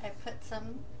board. I put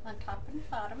some on top and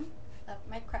bottom of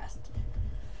my crust.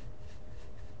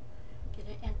 Get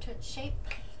it into its shape.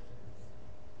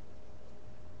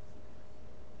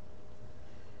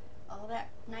 All that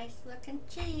nice looking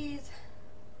cheese.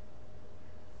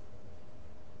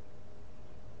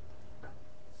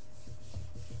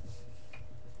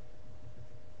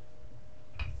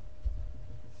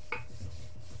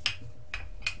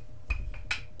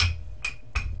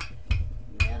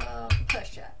 Little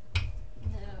push up.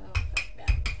 Little push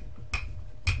back.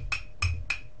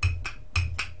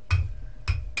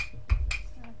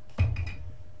 Okay.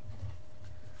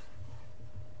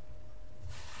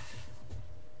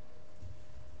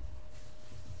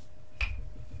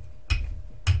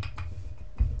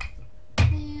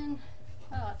 And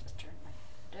I'll just turn my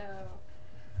dough.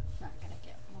 It's not going to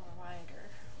get more wider.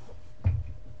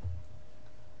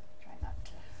 Try not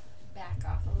to back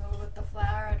off a little with the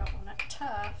flour. I don't want it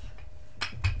tough.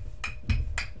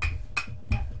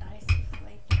 That nice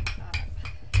flaky top.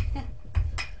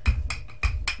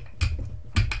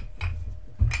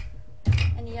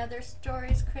 Any other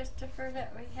stories, Christopher,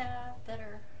 that we have that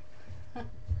are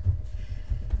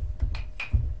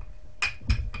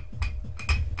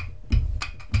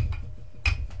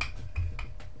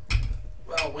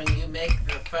Well, when you make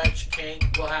the fudge cake,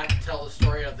 we'll have to tell the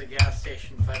story of the gas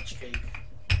station fudge cake.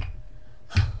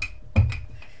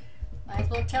 might as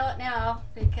well tell it now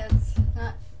because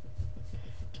not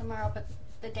tomorrow, but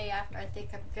the day after I think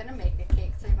I'm gonna make a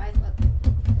cake, so you might as well.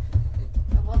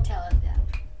 But we'll tell it then.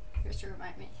 Just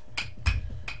remind me.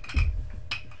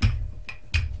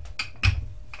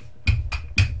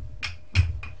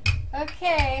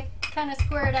 Okay, kind of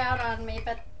squared out on me,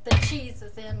 but the cheese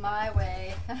is in my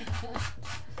way. So,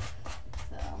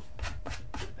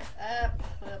 keep it up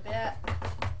a little bit.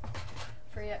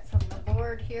 Free it from the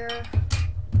board here.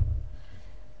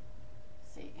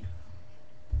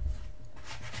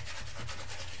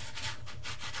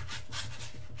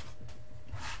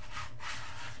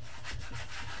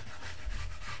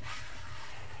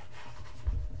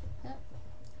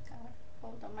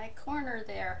 corner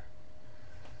there.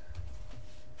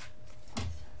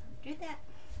 Do that.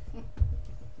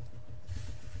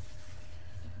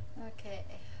 Okay.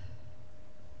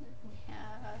 We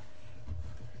have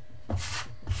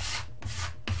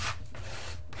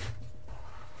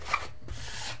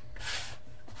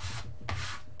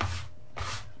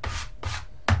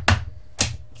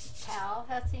towel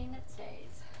has seen its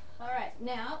days. All right,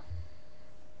 now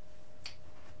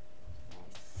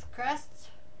nice crust.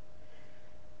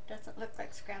 Doesn't look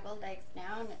like scrambled eggs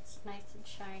now, and it's nice and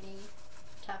shiny,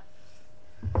 tough.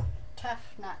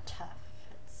 Tough, not tough.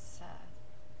 It's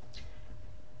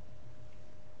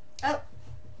oh,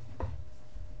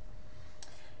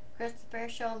 Christopher,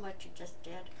 show them what you just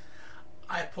did.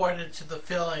 I pointed to the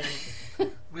filling.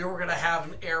 We were gonna have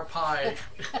an air pie.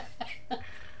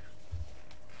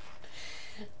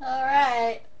 All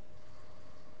right.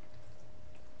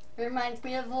 Reminds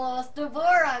me of Lois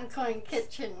DeVore on Coin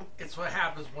Kitchen. It's what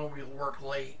happens when we work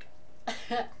late.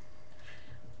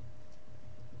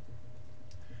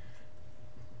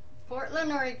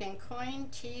 Portland, Oregon, Coin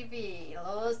TV.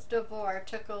 Lois DeVore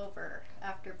took over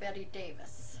after Betty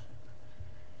Davis.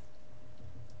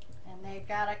 And they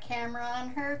got a camera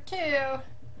on her too.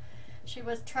 She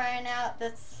was trying out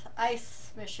this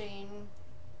ice machine.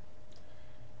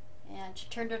 And she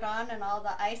turned it on and all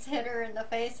the ice hit her in the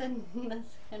face and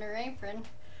in her apron.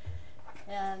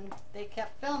 And they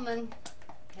kept filming.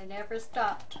 They never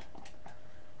stopped.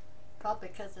 Probably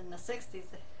because in the 60s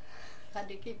they had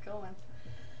to keep going.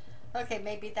 Okay,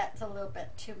 maybe that's a little bit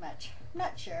too much. I'm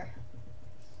not sure.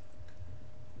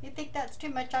 You think that's too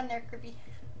much on there, Cribby?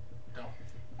 No.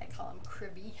 I call him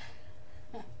Cribby.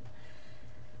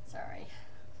 Sorry.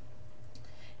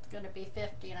 It's going to be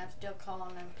 50 and I'm still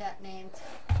calling them pet names.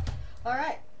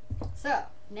 Alright, so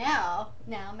now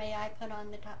may I put on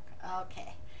the top?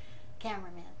 Okay,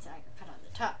 cameraman, so I can put on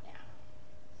the top now.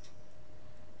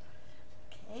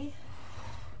 Okay.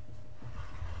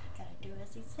 Gotta do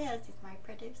as he says, he's my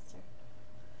producer.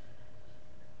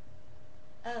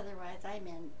 Otherwise, I'm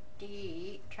in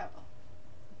deep trouble.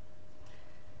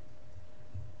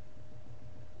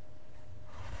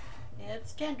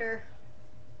 It's tender.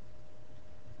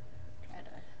 Try to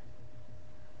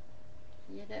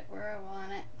get it where I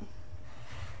want it.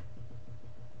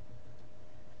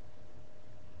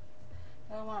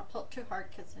 I don't want to pull it too hard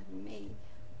because it may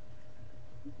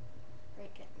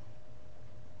break it.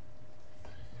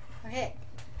 Okay,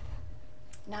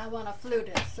 now I want to flute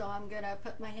it, so I'm going to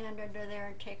put my hand under there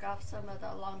and take off some of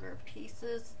the longer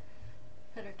pieces.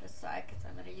 Put it aside because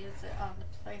I'm going to use it on the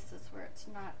places where it's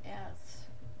not as...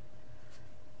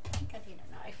 I think I need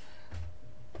a knife.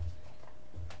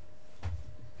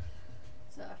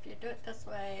 So if you do it this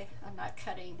way, I'm not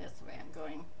cutting this way, I'm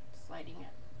going sliding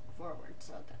it forward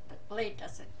so that the blade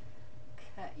doesn't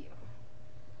cut you.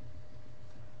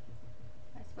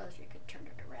 I suppose you could turn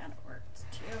it around, it works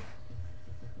too.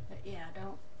 But yeah,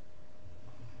 don't.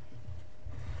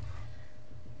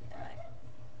 Yeah,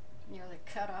 I nearly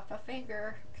cut off a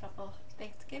finger a couple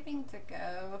Thanksgivings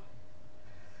ago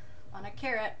on a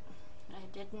carrot.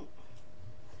 I didn't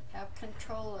have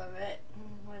control of it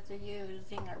and was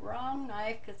using a wrong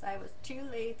knife because I was too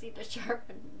lazy to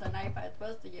sharpen the knife I was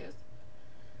supposed to use.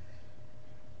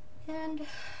 And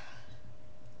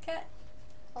cut,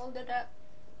 hold it up,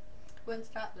 wouldn't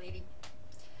stop bleeding.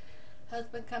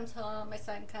 Husband comes home, my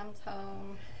son comes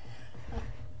home,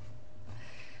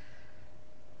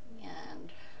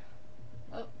 and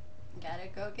oh, gotta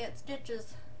go get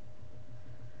stitches.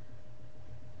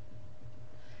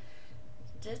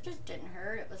 Stitches didn't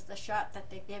hurt, it was the shot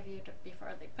that they give you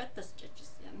before they put the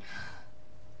stitches in.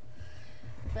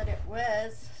 But it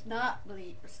was not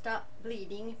stop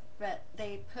bleeding, but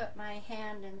they put my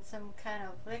hand in some kind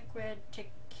of liquid to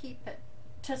keep it,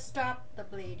 to stop the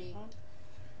bleeding,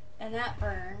 and that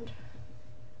burned.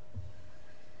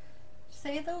 To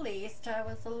say the least, I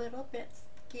was a little bit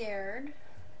scared.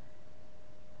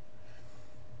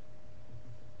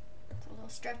 It's a little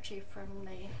stretchy from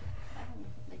the, I don't know,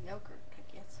 the yogurt,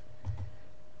 I guess.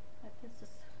 But this is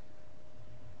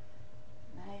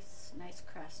nice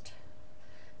crust.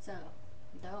 So,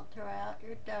 don't throw out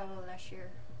your dough unless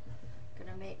you're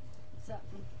gonna make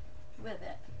something with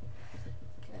it,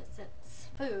 because it's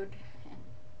food and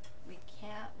we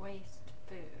can't waste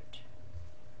food.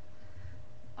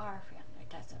 Our family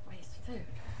doesn't waste food.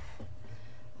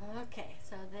 Okay,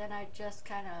 so then I just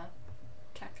kind of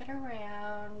tuck it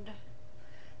around.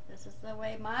 This is the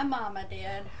way my mama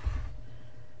did.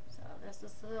 So this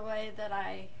is the way that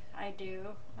I do.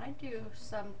 I do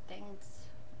some things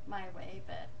my way,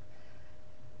 but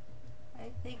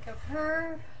I think of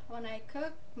her when I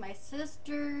cook, my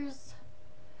sisters,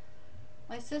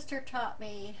 My sister taught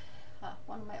me,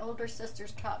 one of my older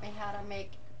sisters taught me how to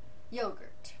make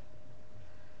yogurt,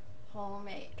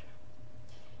 homemade,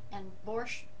 and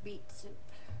borscht beet soup.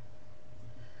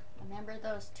 Remember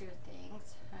those two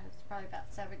things. I was probably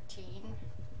about 17.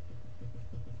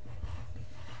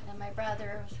 And then my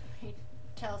brother, he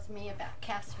tells me about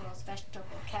casseroles, vegetable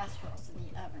casseroles in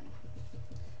the oven.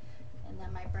 And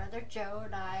then my brother Joe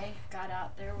and I got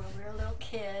out there when we were little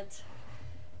kids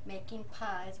making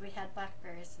pies. We had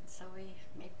blackberries, and so we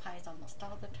made pies almost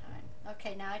all the time.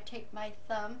 Okay, now I take my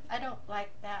thumb. I don't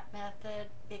like that method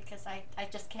because I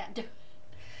just can't do it.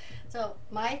 So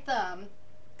my thumb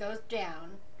goes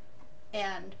down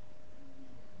and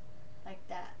like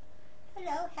that.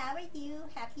 Hello, how are you?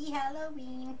 Happy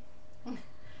Halloween.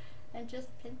 And just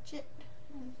pinch it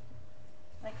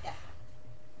like that.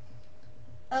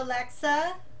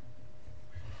 Alexa,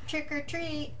 trick or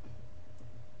treat.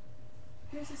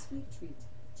 Here's a sweet treat,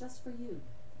 just for you.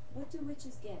 What do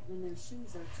witches get when their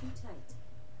shoes are too tight?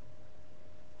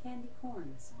 Candy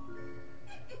corns.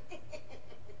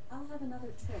 I'll have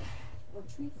another trick, or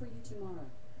treat for you tomorrow.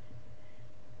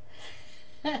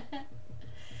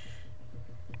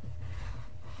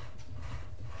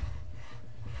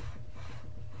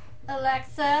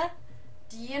 Alexa,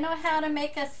 do you know how to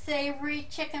make a savory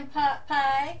chicken pot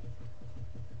pie?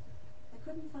 I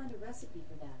couldn't find a recipe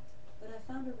for that, but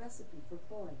I found a recipe for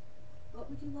poi. What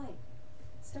would you like?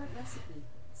 Start recipe,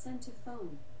 send to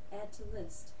phone, add to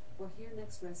list, or hear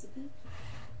next recipe?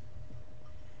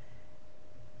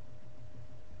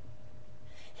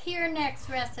 Here next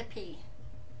recipe.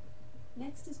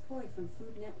 Next is poi from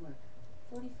Food Network,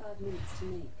 45 minutes to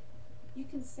make. You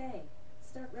can say,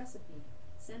 start recipe,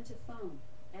 send to phone,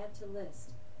 add to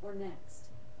list, or next.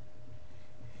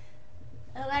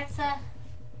 Alexa,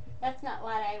 that's not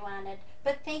what I wanted,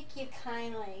 but thank you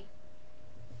kindly.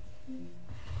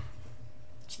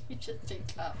 You just take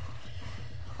off.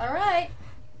 All right.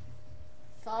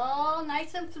 It's all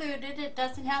nice and fluted. It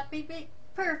doesn't have to be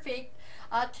perfect.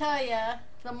 I'll tell you,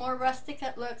 the more rustic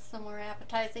it looks, the more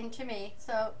appetizing to me.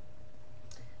 So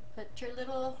put your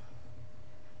little,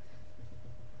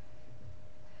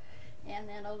 and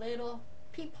then a little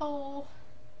peephole,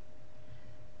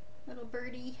 little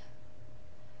birdie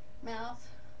mouth.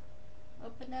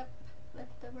 Open up, let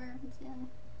the worms in.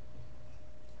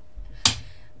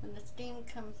 When the steam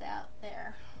comes out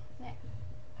there. Yeah.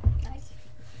 Nice.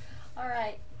 All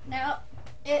right, now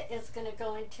it is going to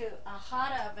go into a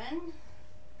hot oven.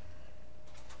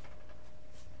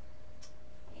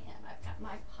 And I've got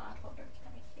my pot holders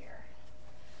right here.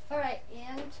 All right,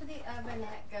 into the oven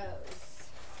that goes.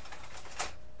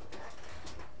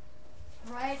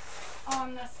 Right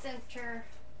on the center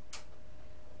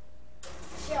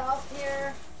shelf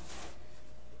here.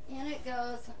 In it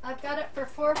goes. I've got it for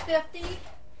 450.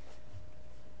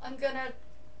 I'm gonna,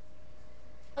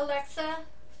 Alexa,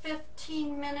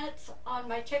 15 minutes on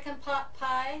my chicken pot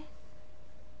pie.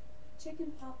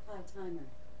 Chicken pot pie timer,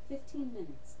 15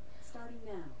 minutes, starting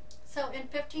now. So in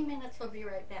 15 minutes we'll be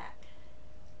right back.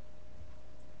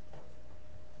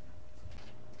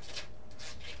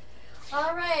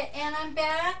 All right, and I'm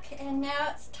back, and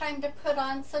now it's time to put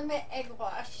on some egg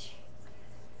wash.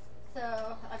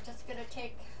 So I'm just gonna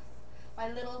take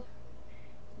my little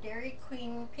Dairy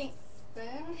Queen pink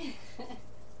spoon.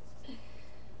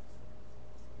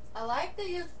 I like to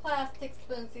use plastic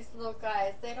spoons, these little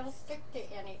guys. They don't stick to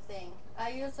anything.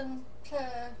 I use them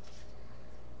to,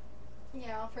 you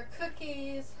know, for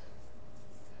cookies.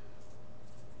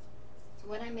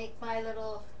 When I make my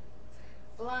little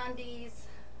blondies.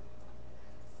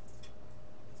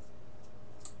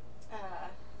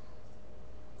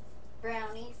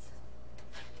 Brownies.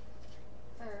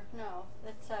 Or no,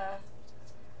 it's a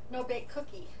no-bake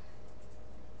cookie.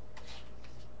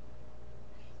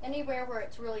 Anywhere where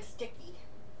it's really sticky.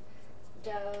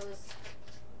 Doughs.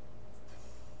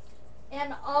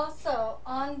 And also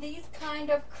on these kind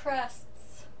of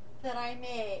crusts that I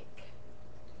make,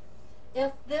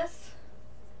 if this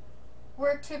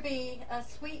were to be a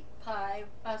sweet pie,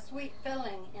 a sweet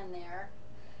filling in there,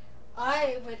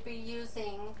 I would be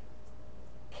using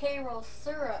Cardinal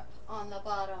syrup on the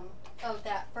bottom of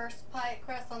that first pie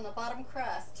crust, on the bottom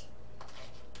crust,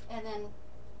 and then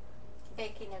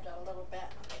baking it a little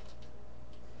bit.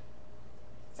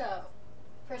 So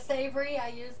for savory I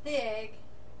use the egg,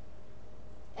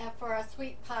 and for a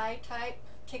sweet pie type,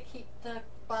 to keep the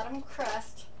bottom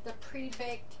crust, the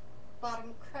pre-baked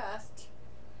bottom crust,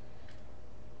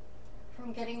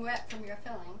 from getting wet from your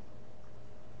filling,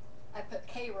 I put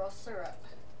Cardinal syrup,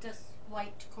 just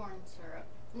white corn syrup.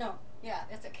 No, yeah,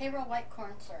 it's a Cardinal white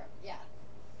corn syrup, yeah.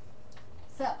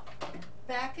 So,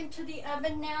 back into the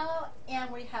oven now,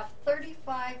 and we have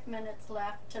 35 minutes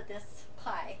left to this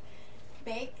pie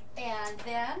bake, and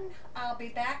then I'll be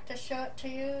back to show it to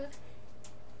you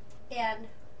and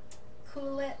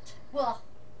cool it. Well,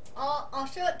 I'll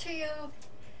show it to you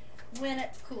when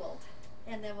it's cooled,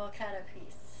 and then we'll cut a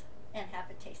piece and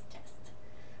have a taste test.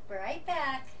 We're right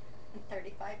back in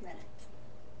 35 minutes.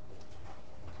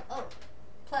 Oh,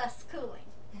 plus cooling.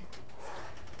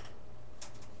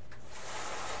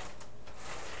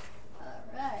 All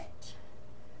right.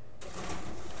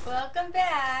 Welcome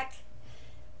back.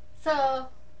 So,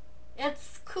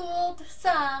 it's cooled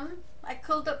some. I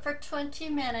cooled it for 20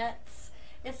 minutes.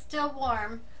 It's still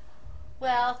warm.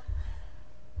 Well,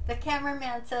 the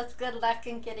cameraman says good luck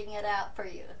in getting it out for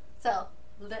you. So,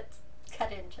 let's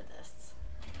cut into this.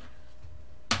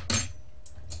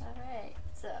 All right,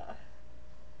 so.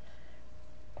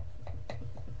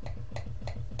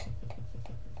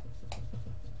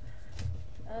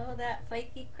 Oh, that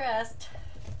flaky crust.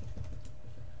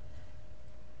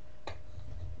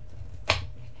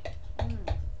 And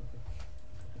then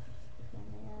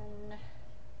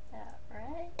that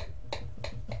right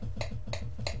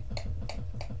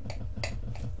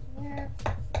there.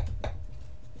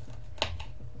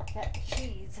 That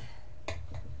cheese.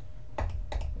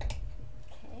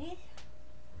 Okay.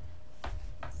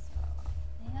 So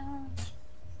now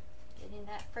getting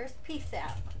that first piece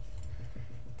out.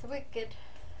 It's wicked.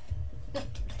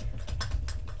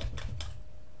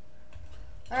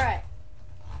 All right.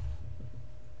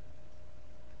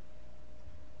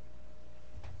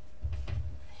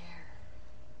 There.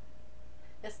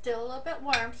 It's still a little bit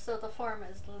warm, so the form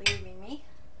is leaving me,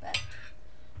 but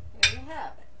there you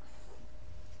have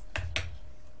it.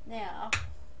 Now,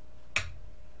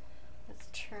 let's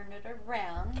turn it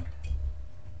around.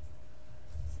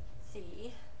 Let's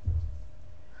see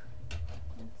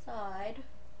inside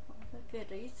all the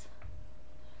goodies.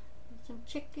 Some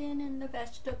chicken and the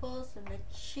vegetables and the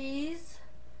cheese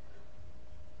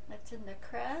that's in the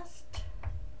crust.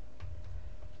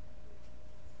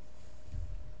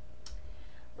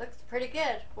 Looks pretty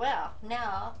good. Well,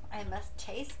 now I must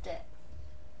taste it.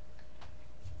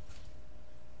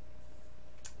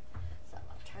 So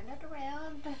I'll turn it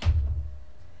around.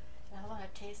 I want to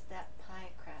taste that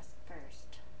pie crust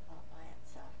first, all by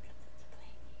itself, because it's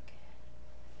flaky good.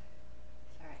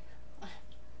 Sorry.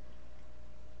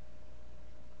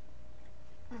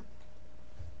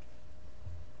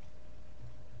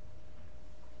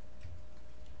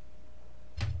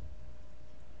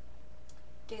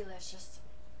 Delicious.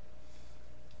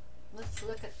 Let's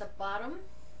look at the bottom.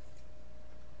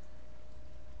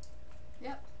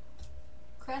 Yep.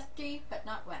 Crusty but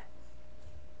not wet.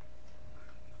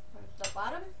 There's the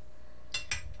bottom.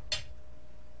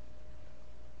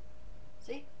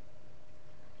 See?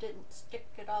 Didn't stick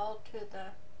it all to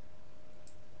the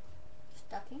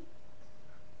stuffing.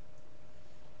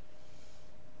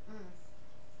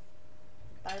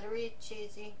 Buttery,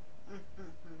 cheesy.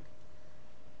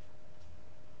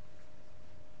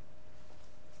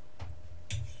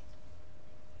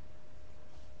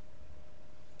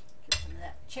 Get some of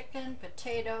that chicken,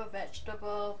 potato,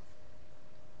 vegetable.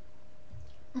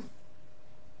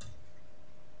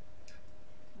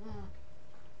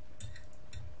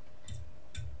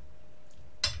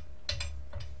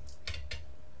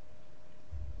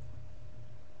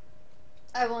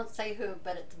 I won't say who,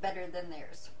 but it's better than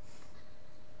theirs.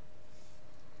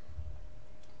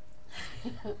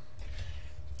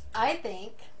 I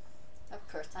think, of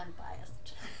course I'm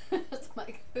biased, it's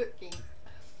my cooking.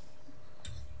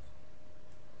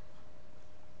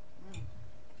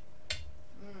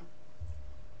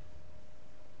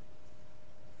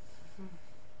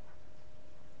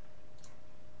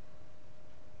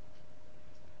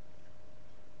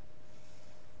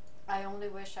 I only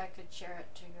wish I could share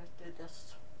it to you through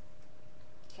this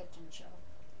kitchen show.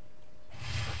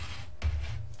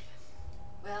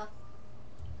 Well,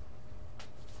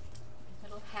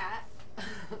 little hat.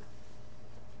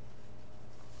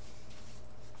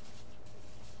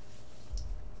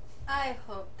 I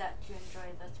hope that you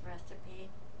enjoy this recipe.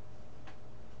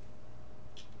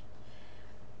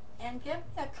 And give me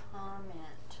a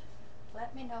comment.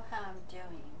 Let me know how I'm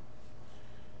doing.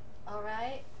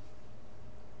 Alright?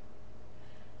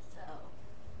 So,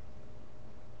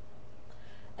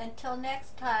 until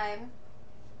next time,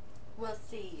 we'll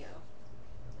see you.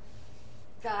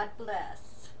 God bless.